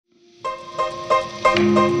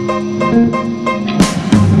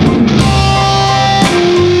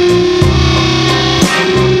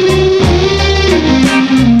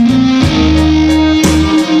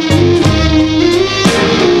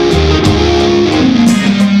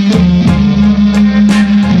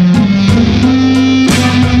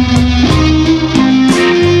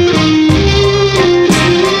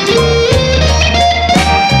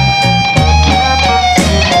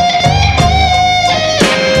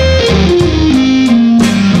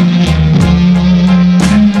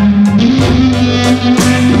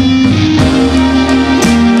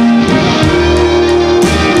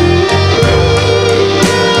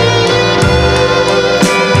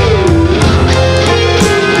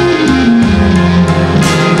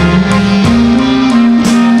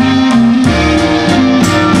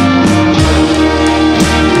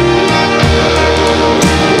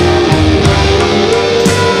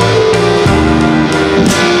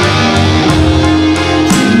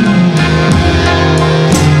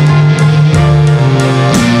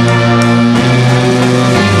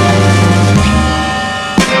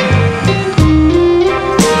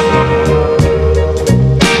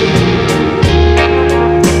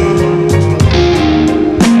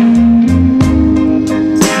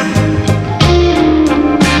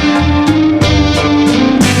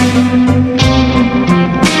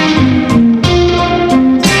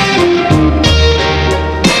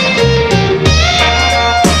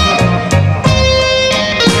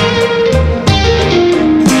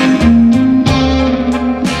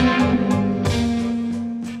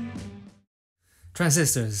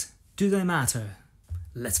Transistors, do they matter?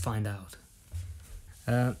 Let's find out.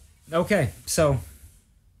 Okay, so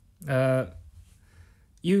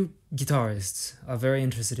you guitarists are very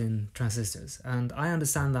interested in transistors, and I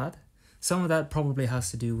understand that. Some of that probably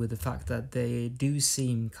has to do with the fact that they do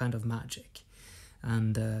seem kind of magic,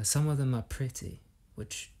 and some of them are pretty,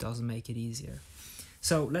 which doesn't make it easier.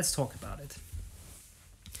 So let's talk about it.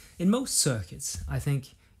 In most circuits, I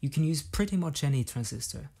think you can use pretty much any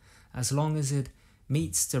transistor as long as it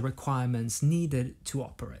meets the requirements needed to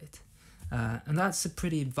operate. And that's a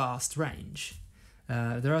pretty vast range.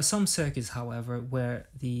 There are some circuits, however, where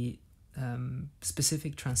the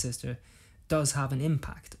specific transistor does have an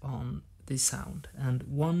impact on the sound. And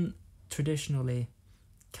one traditionally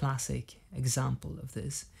classic example of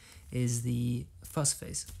this is the fuzz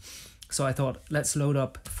face. So I thought, let's load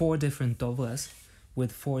up 4 different DOVREs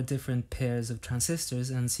with 4 different pairs of transistors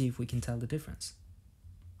and see if we can tell the difference.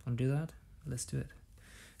 Want to do that? Let's do it.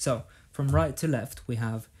 So from right to left, we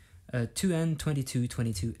have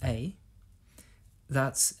 2N2222A.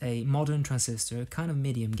 That's a modern transistor, kind of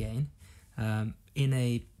medium gain, in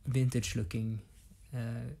a vintage looking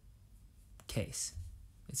case.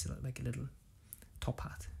 It's like a little top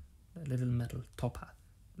hat, a little metal top hat.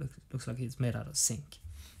 Looks like it's made out of zinc.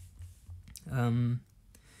 And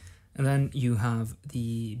then you have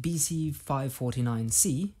the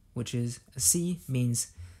BC549C, which is a C means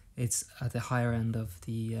it's at the higher end of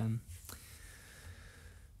the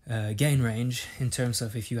gain range in terms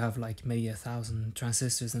of if you have like maybe 1,000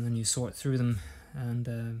 transistors and then you sort through them,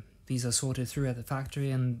 and these are sorted through at the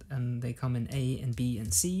factory, and they come in A and B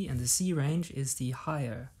and C, and the C range is the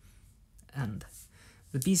higher end.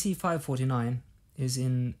 The BC549 is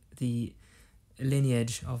in the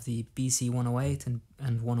lineage of the BC108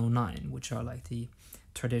 and 109, which are like the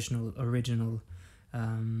traditional original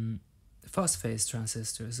Fuzz Face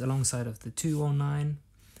transistors, alongside of the 209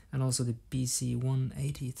 and also the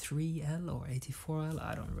BC183L or 84L,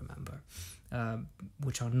 I don't remember,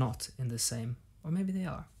 which are not in the same, or maybe they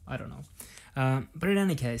are, I don't know. But in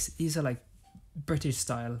any case, these are like British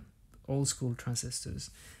style old school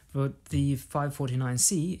transistors. But the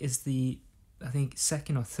 549C is the, I think,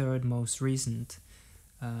 second or third most recent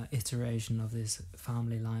iteration of this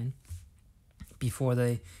family line, before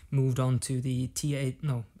they moved on to the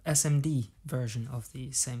SMD version of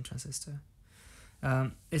the same transistor.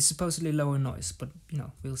 It's supposedly lower noise, but you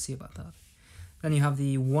know, we'll see about that. Then you have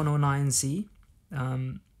the 109C,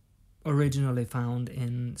 originally found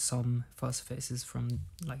in some fuzz faces from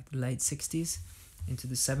like the late 60s into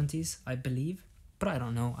the 70s, I believe, but I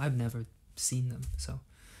don't know, I've never seen them, so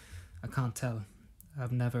I can't tell.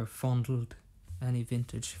 I've never fondled any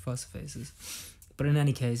vintage fuzz faces. But in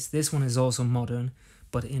any case, this one is also modern,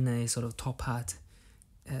 but in a sort of top hat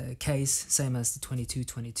case, same as the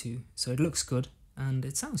 2222. So it looks good and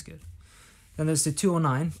it sounds good. Then there's the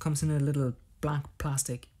 209, comes in a little black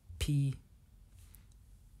plastic P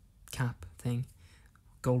cap thing,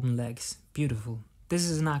 golden legs, beautiful. This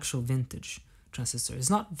is an actual vintage transistor.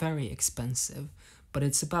 It's not very expensive, but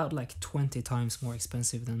it's about like 20 times more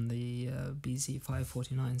expensive than the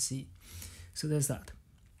BC549C. So there's that.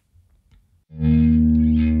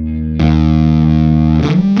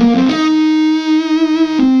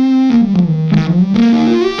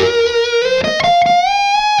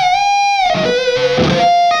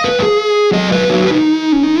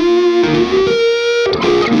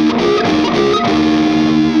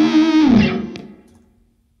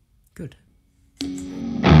 Good.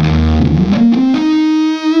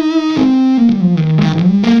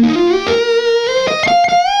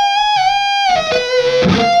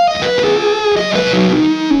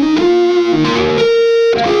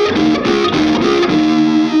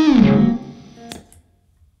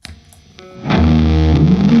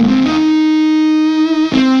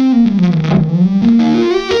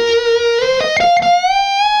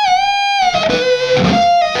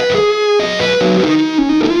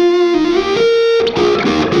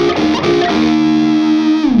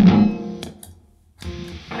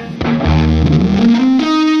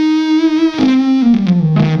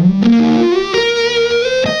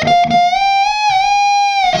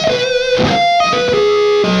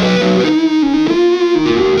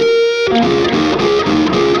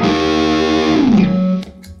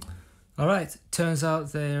 Turns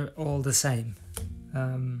out they're all the same.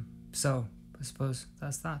 So I suppose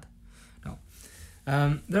that's that. No.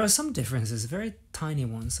 There are some differences, very tiny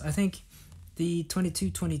ones. I think the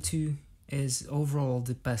 2222 is overall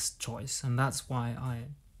the best choice, and that's why I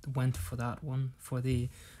went for that one for the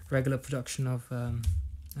regular production of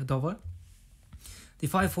DOVRE. The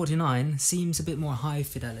 549 seems a bit more high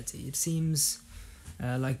fidelity. It seems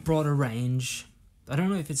like broader range. I don't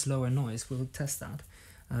know if it's lower noise, we'll test that.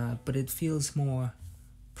 But it feels more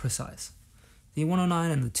precise. The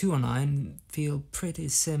 109 and the 209 feel pretty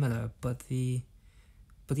similar, but yeah,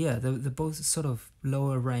 they're both sort of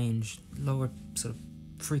lower range, lower sort of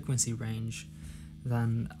frequency range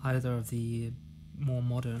than either of the more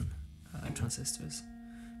modern transistors.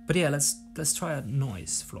 But yeah, let's try a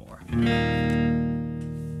noise floor.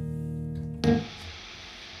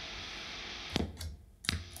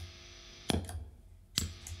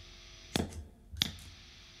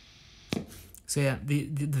 So yeah, the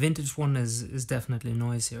vintage one is definitely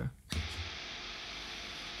noisier.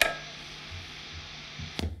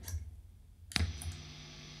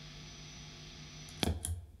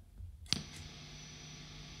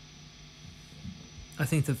 I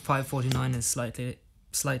think the 549 is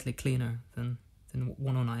slightly cleaner than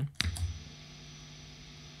 109.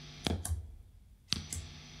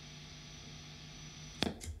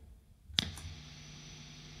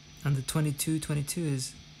 And the 2222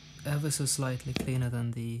 is ever so slightly cleaner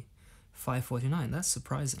than the 549. That's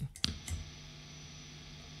surprising.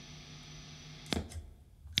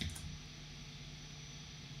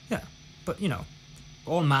 Yeah, but you know,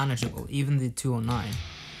 all manageable, even the 209.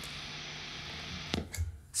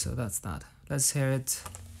 So that's that. Let's hear it.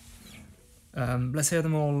 Let's hear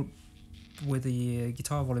them all with the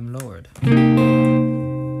guitar volume lowered.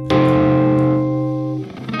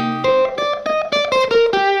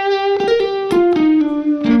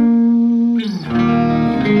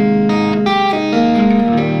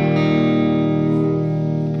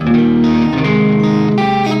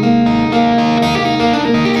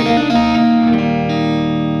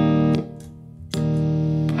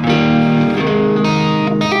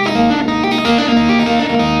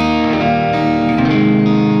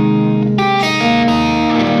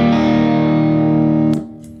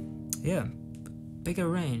 Bigger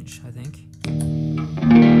range, I think.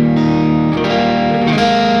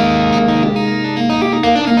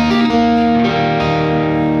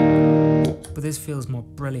 But this feels more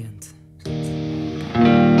brilliant.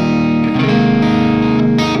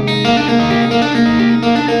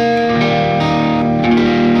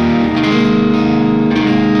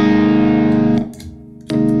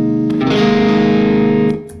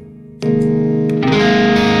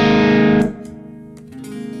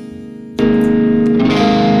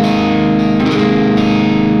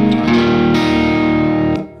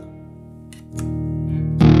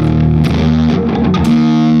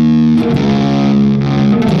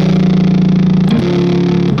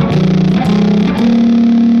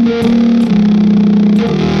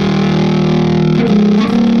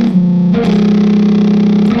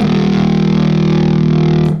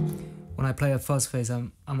 Play a fuzz face,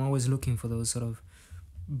 I'm always looking for those sort of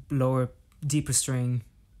lower, deeper string,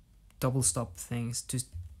 double stop things to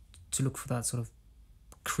look for that sort of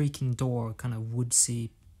creaking door, kind of woodsy.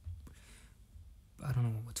 I don't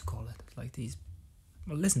know what to call it. Like these.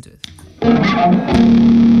 Well, listen to it.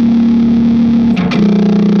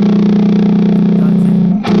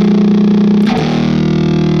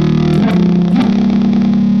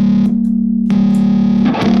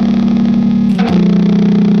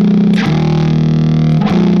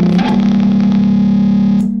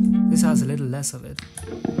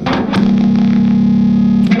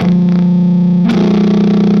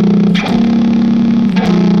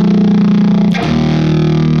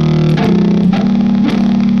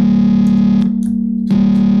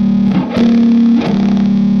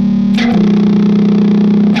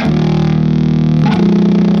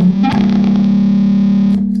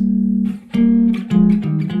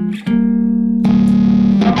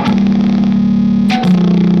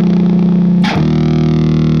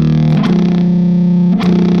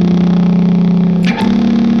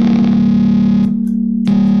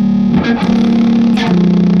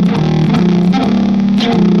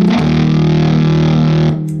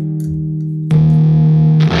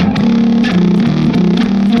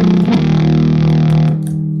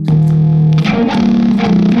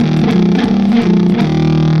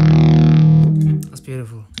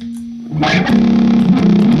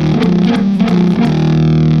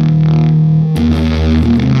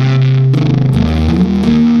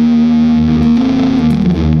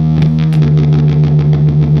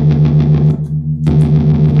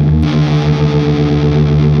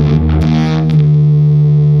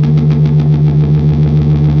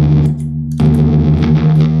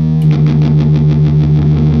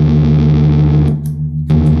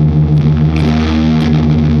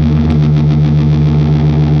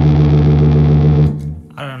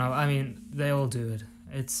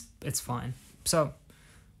 It's fine. So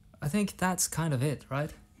I think that's kind of it,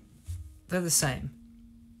 right? They're the same.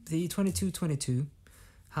 The 2222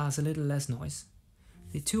 has a little less noise.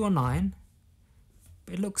 The 209,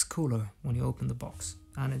 it looks cooler when you open the box,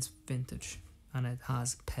 and it's vintage, and it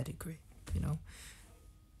has pedigree, you know.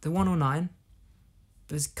 The 109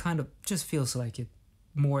 is kind of just feels like a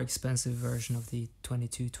more expensive version of the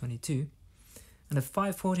 2222, and the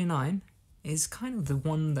 549 is kind of the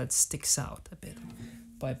one that sticks out a bit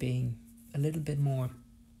by being a little bit more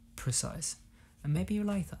precise. And maybe you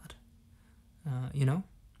like that. You know?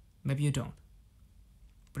 Maybe you don't.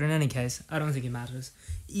 But in any case, I don't think it matters,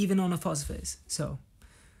 even on a fuzz face. So,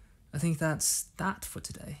 I think that's that for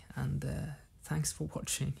today. And thanks for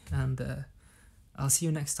watching. And I'll see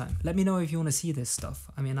you next time. Let me know if you want to see this stuff.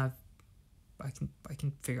 I mean, I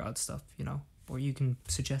can figure out stuff, you know? Or you can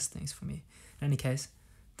suggest things for me. In any case,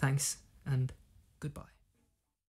 thanks and goodbye.